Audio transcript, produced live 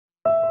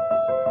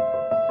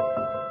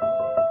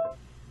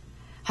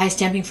Hi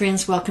stamping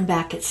friends, welcome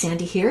back. It's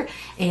Sandy here,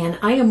 and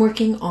I am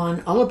working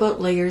on All About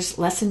Layers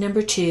lesson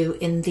number 2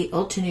 in the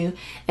Altenew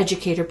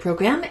Educator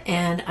program,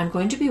 and I'm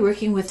going to be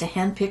working with the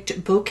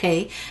Handpicked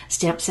Bouquet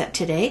stamp set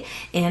today,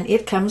 and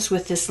it comes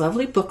with this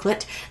lovely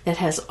booklet that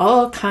has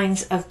all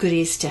kinds of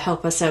goodies to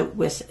help us out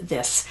with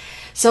this.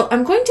 So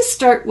I'm going to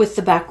start with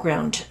the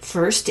background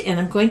first, and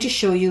I'm going to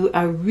show you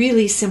a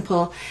really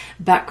simple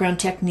background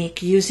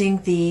technique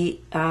using the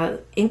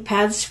ink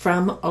pads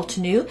from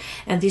Altenew,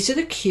 and these are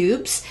the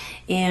cubes,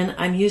 and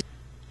I'm using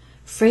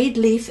frayed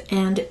leaf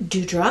and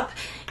dewdrop,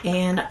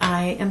 and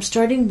I am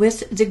starting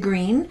with the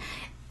green,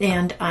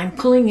 and I'm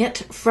pulling it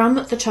from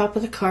the top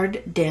of the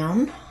card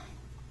down.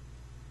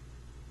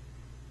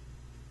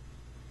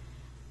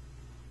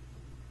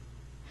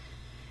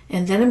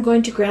 And then I'm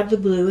going to grab the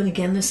blue, and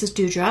again this is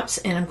dewdrops,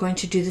 and I'm going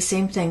to do the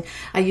same thing.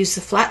 I use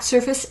the flat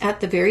surface at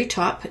the very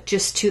top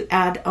just to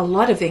add a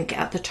lot of ink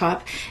at the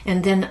top,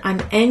 and then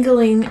I'm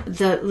angling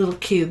the little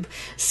cube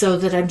so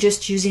that I'm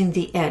just using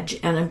the edge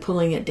and I'm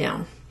pulling it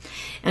down.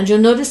 And you'll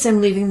notice I'm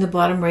leaving the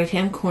bottom right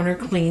hand corner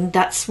clean.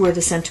 That's where the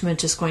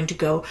sentiment is going to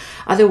go.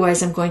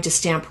 Otherwise I'm going to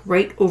stamp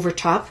right over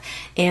top,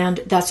 and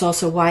that's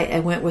also why I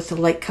went with the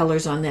light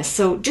colors on this.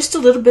 So just a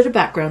little bit of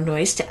background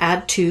noise to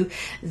add to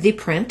the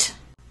print.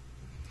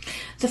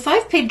 The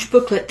 5-page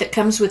booklet that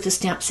comes with the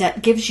stamp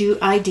set gives you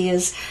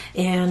ideas,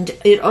 and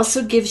it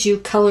also gives you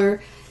color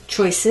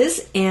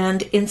choices,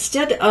 and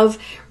instead of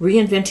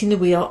reinventing the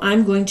wheel,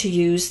 I'm going to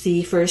use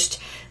the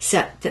first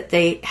set that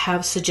they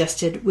have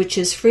suggested, which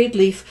is Frayed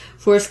Leaf,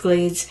 Forest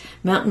Glades,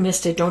 Mountain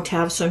Mist I don't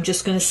have, so I'm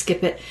just going to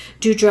skip it,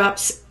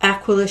 Dewdrops,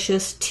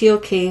 Aqualicious, Teal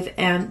Cave,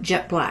 and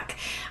Jet Black.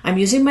 I'm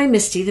using my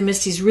Misti. The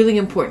Misti is really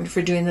important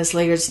for doing this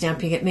layered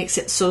stamping. It makes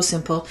it so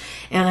simple.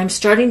 And I'm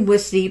starting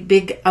with the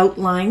big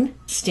outline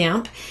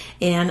stamp,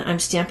 and I'm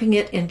stamping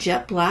it in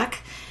Jet Black.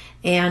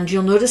 And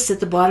you'll notice that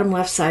the bottom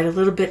left side, a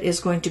little bit is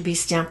going to be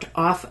stamped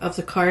off of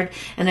the card,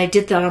 and I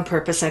did that on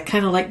purpose. I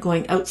kind of like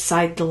going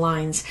outside the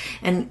lines,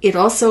 and it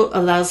also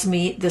allows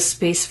me the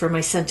space for my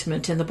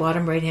sentiment in the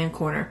bottom right hand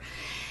corner.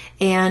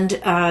 And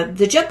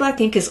the Jet Black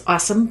ink is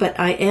awesome, but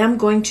I am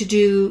going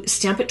to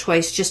stamp it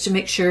twice just to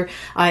make sure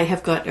I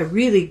have got a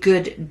really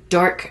good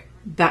dark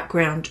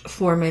background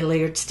for my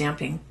layered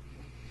stamping.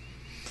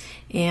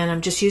 And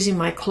I'm just using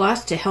my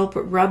cloth to help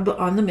rub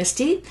on the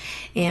Misti,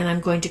 and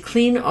I'm going to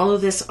clean all of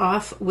this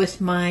off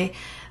with my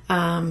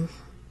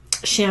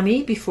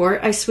chamois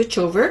before I switch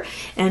over.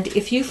 And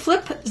if you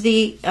flip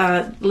the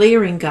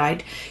layering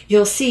guide,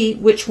 you'll see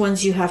which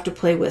ones you have to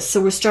play with. So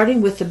we're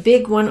starting with the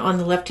big one on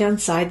the left hand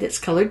side that's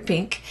colored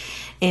pink,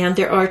 and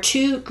there are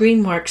 2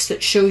 green marks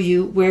that show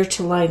you where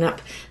to line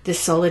up this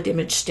solid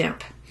image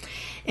stamp.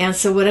 And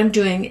so what I'm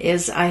doing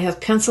is I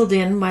have penciled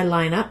in my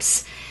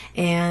lineups,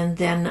 and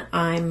then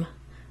I'm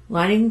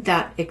lining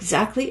that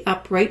exactly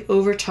up right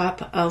over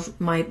top of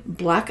my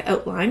black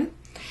outline,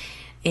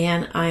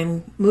 and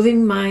I'm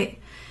moving my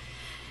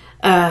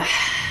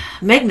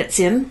magnets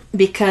in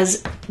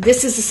because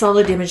this is a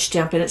solid image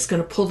stamp and it's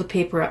going to pull the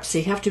paper up, so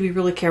you have to be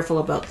really careful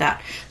about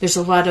that. There's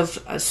a lot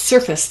of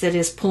surface that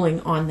is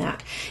pulling on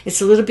that. It's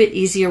a little bit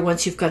easier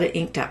once you've got it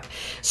inked up.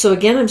 So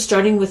again, I'm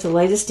starting with the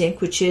lightest ink,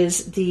 which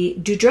is the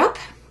Dewdrop.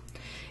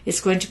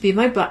 It's going to be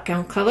my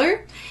background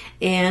color,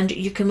 and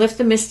you can lift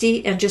the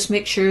Misti and just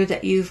make sure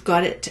that you've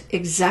got it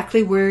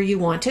exactly where you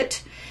want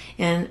it.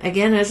 And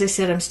again, as I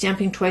said, I'm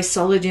stamping twice.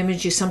 Solid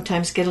image, you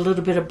sometimes get a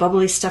little bit of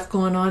bubbly stuff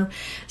going on,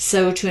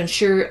 so to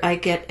ensure I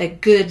get a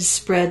good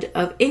spread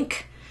of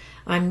ink,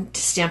 I'm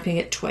stamping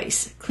it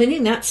twice.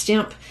 Cleaning that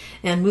stamp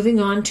and moving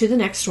on to the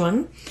next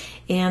one.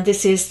 And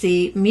this is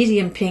the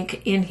medium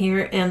pink in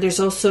here, and there's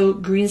also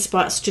green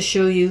spots to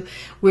show you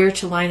where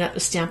to line up the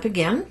stamp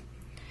again.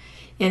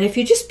 And if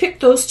you just pick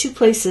those 2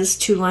 places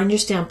to line your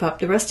stamp up,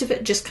 the rest of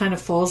it just kind of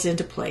falls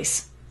into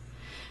place.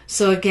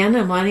 So again,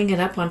 I'm lining it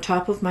up on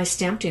top of my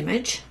stamped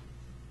image.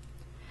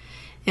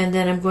 And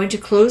then I'm going to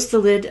close the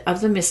lid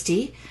of the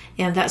Misti,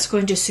 and that's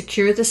going to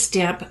secure the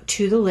stamp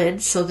to the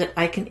lid so that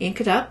I can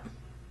ink it up.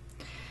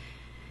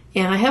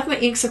 And I have my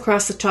inks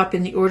across the top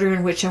in the order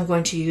in which I'm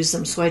going to use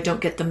them so I don't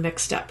get them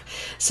mixed up.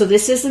 So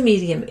this is the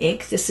medium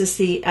ink. This is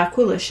the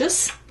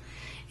Aqualicious.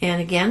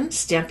 And again,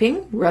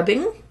 stamping,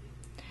 rubbing.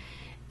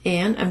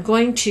 And I'm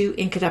going to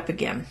ink it up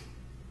again.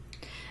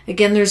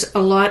 Again, there's a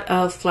lot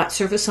of flat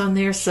surface on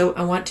there, so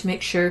I want to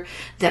make sure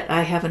that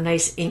I have a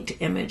nice inked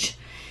image.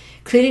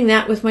 Cleaning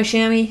that with my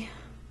chamois.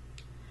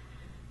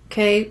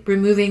 Okay,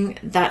 removing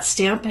that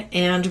stamp,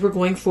 and we're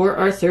going for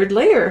our 3rd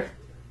layer.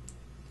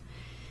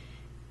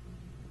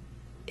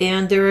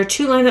 And there are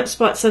 2 lineup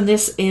spots on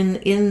this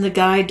in the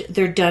guide.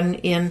 They're done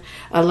in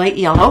a light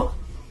yellow.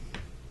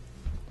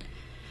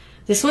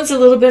 This one's a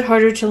little bit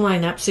harder to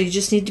line up, so you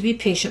just need to be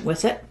patient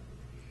with it.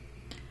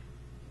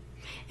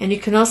 And you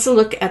can also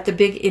look at the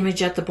big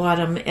image at the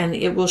bottom, and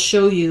it will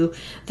show you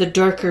the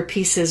darker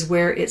pieces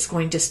where it's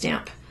going to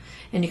stamp.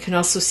 And you can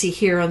also see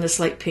here on this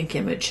light pink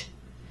image.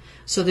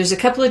 So there's a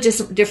couple of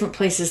different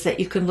places that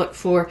you can look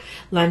for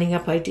lining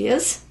up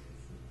ideas.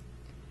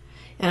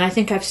 And I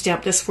think I've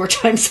stamped this 4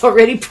 times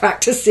already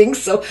practicing,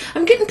 so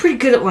I'm getting pretty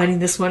good at lining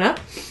this one up.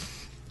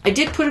 I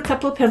did put a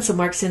couple of pencil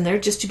marks in there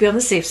just to be on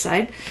the safe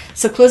side.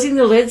 So closing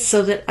the lid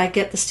so that I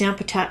get the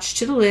stamp attached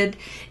to the lid,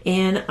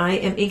 and I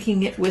am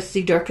inking it with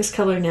the darkest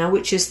color now,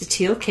 which is the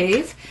Teal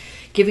Cave,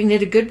 giving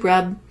it a good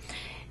rub.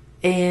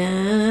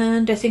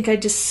 And I think I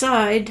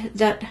decide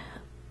that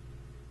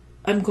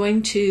I'm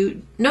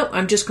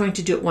just going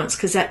to do it once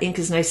because that ink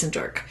is nice and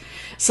dark.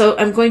 So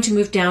I'm going to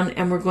move down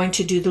and we're going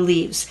to do the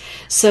leaves.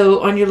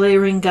 So on your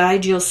layering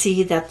guide, you'll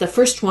see that the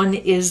first one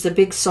is the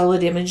big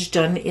solid image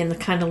done in the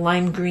kind of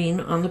lime green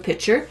on the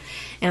picture.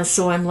 And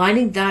so I'm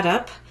lining that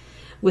up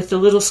with the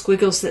little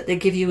squiggles that they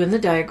give you in the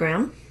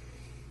diagram.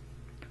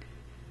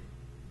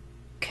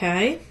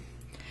 Okay,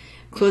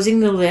 closing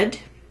the lid.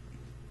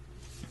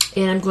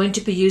 And I'm going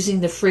to be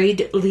using the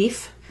frayed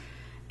leaf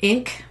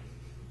ink.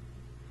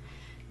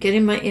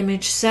 Getting my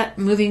image set,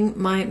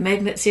 moving my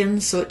magnets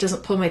in so it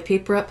doesn't pull my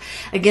paper up.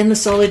 Again, the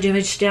solid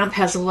image stamp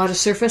has a lot of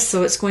surface,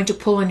 so it's going to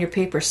pull on your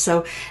paper.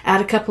 So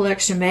add a couple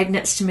extra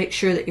magnets to make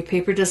sure that your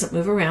paper doesn't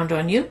move around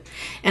on you.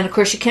 And of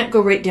course, you can't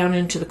go right down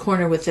into the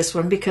corner with this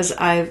one because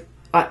I've,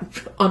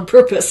 on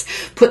purpose,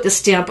 put the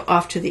stamp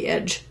off to the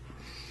edge.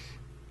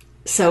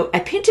 So I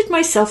painted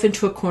myself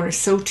into a corner,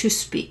 so to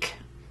speak.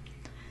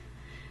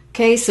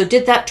 Okay, so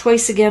did that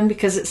twice again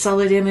because it's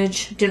solid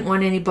image. Didn't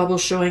want any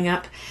bubbles showing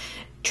up.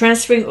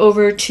 Transferring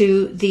over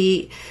to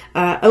the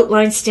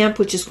outline stamp,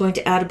 which is going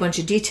to add a bunch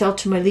of detail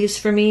to my leaves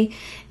for me.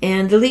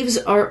 And the leaves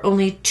are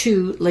only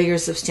 2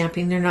 layers of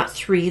stamping. They're not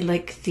 3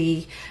 like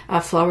the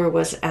flower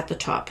was at the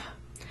top.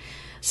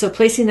 So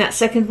placing that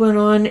second one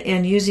on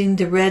and using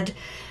the red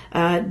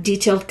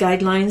detailed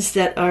guidelines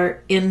that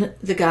are in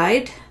the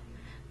guide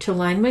to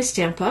line my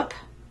stamp up.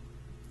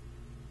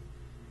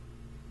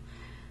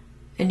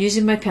 And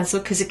using my pencil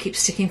because it keeps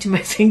sticking to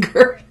my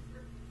finger.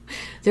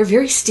 They're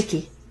very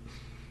sticky.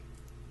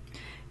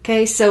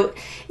 Okay, so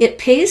it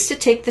pays to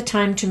take the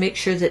time to make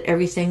sure that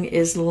everything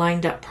is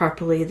lined up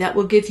properly. That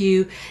will give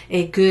you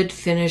a good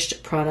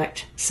finished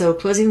product. So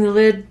closing the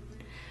lid,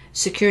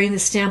 securing the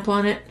stamp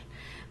on it,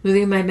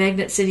 moving my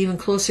magnets in even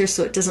closer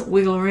so it doesn't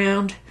wiggle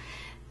around,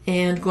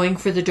 and going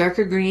for the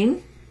darker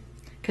green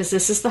because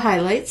this is the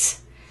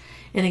highlights.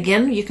 And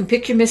again, you can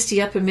pick your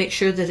Misti up and make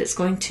sure that it's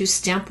going to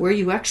stamp where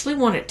you actually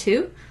want it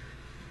to.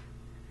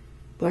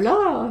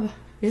 Voila!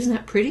 Isn't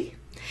that pretty?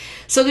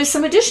 So there's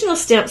some additional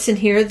stamps in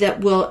here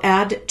that will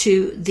add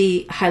to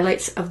the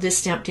highlights of this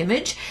stamped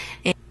image.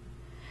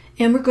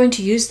 And we're going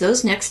to use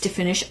those next to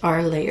finish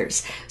our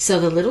layers. So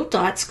the little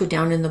dots go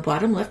down in the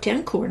bottom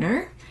left-hand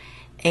corner.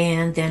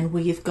 And then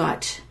we've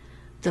got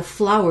the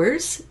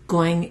flowers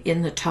going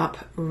in the top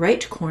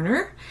right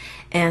corner.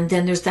 And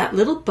then there's that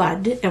little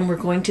bud, and we're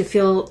going to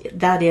fill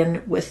that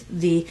in with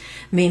the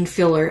main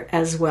filler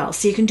as well.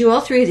 So you can do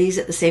all 3 of these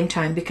at the same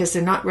time because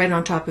they're not right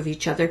on top of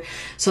each other.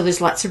 So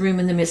there's lots of room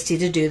in the Misti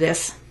to do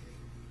this.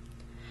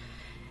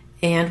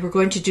 And we're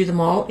going to do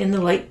them all in the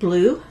light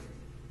blue,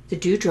 the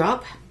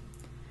dewdrop.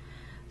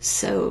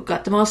 So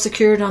got them all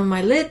secured on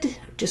my lid.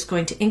 Just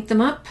going to ink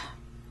them up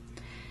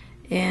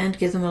and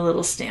give them a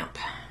little stamp.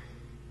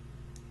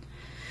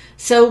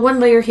 So 1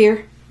 layer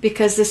here,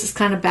 because this is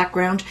kind of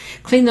background.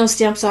 Clean those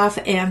stamps off,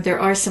 and there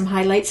are some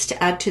highlights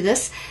to add to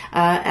this,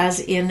 as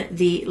in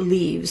the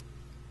leaves.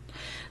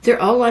 They're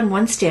all on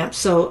 1 stamp,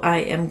 so I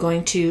am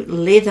going to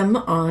lay them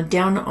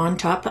down on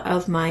top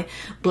of my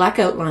black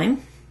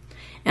outline,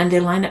 and they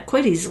line up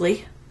quite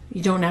easily.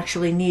 You don't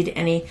actually need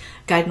any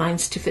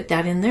guidelines to fit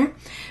that in there.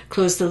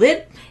 Close the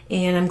lid,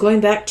 and I'm going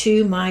back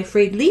to my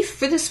frayed leaf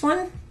for this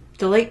one,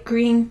 the light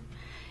green,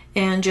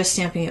 and just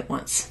stamping it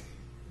once.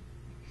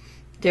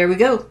 There we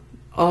go.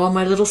 All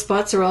my little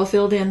spots are all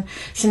filled in.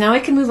 So now I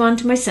can move on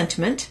to my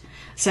sentiment.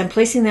 So I'm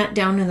placing that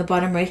down in the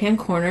bottom right-hand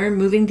corner,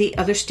 moving the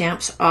other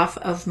stamps off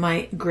of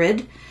my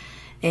grid,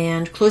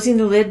 and closing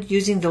the lid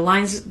using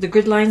the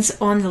grid lines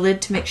on the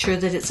lid to make sure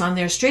that it's on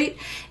there straight.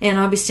 And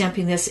I'll be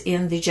stamping this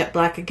in the jet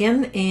black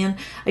again. And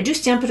I do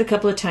stamp it a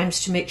couple of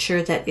times to make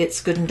sure that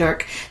it's good and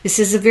dark. This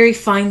is a very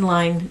fine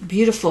line,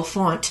 beautiful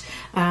font,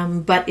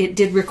 but it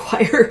did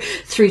require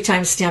 3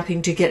 times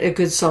stamping to get a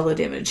good solid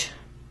image.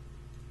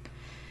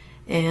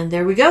 And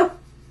there we go.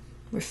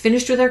 We're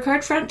finished with our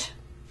card front.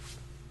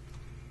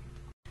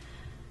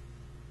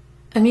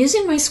 I'm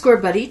using my Score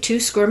Buddy to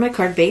score my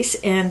card base,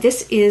 and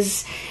this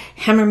is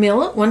Hammer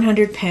Mill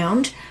 100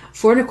 pound,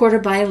 4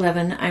 1/4 by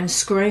 11. I'm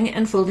scoring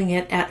and folding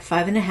it at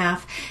 5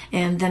 1/2,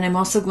 and then I'm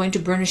also going to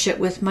burnish it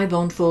with my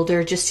bone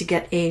folder just to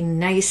get a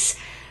nice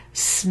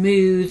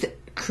smooth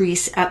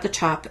crease at the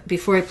top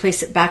before I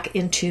place it back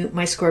into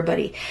my Score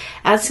Buddy.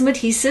 Add some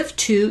adhesive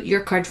to your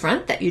card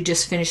front that you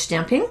just finished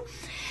stamping.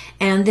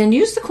 And then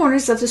use the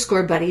corners of the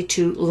Score Buddy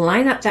to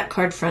line up that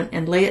card front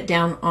and lay it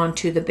down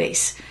onto the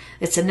base.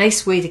 It's a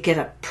nice way to get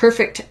a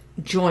perfect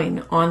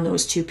join on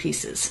those 2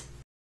 pieces.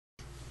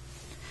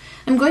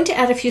 I'm going to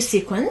add a few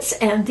sequins,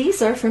 and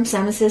these are from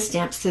Sam & Sis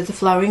Stamps. They're the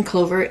Flowering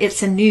Clover.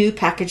 It's a new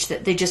package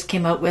that they just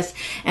came out with,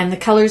 and the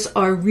colors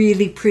are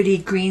really pretty,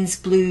 greens,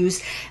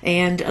 blues,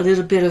 and a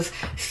little bit of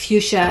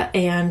fuchsia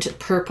and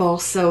purple.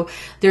 So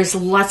there's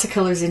lots of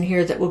colors in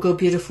here that will go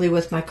beautifully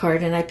with my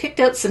card, and I picked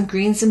out some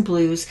greens and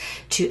blues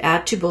to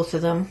add to both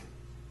of them.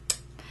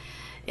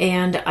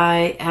 and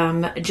I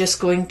am just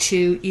going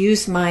to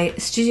use my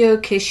Studio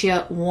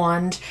Acacia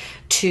wand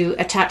to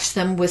attach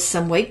them with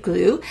some white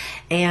glue,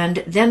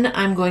 and then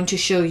I'm going to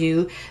show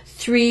you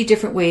 3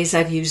 different ways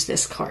I've used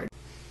this card.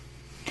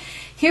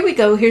 Here we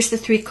go. Here's the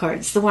 3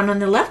 cards. The one on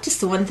the left is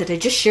the one that I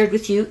just shared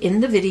with you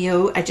in the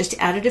video. I just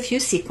added a few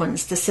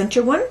sequins. The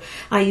center one,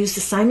 I used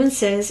the Simon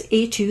Says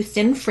A2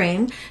 thin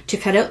frame to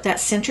cut out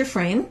that center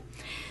frame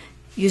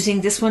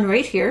using this one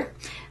right here.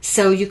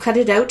 So you cut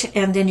it out,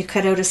 and then you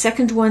cut out a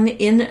second one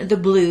in the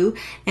blue,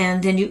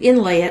 and then you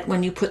inlay it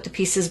when you put the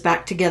pieces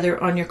back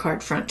together on your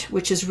card front,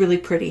 which is really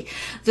pretty.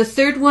 The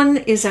third one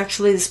is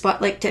actually the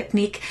spotlight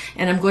technique,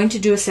 and I'm going to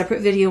do a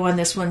separate video on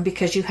this one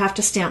because you have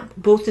to stamp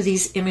both of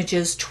these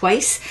images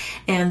twice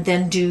and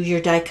then do your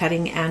die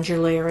cutting and your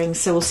layering.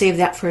 So we'll save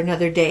that for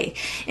another day.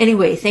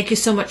 Anyway, thank you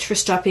so much for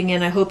stopping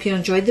in. I hope you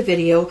enjoyed the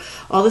video.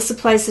 All the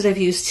supplies that I've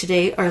used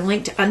today are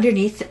linked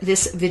underneath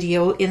this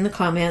video in the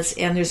comments,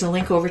 and there's a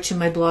link over to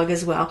my blog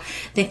as well.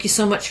 Thank you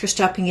so much for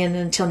stopping in,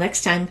 and until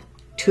next time,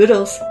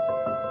 toodles!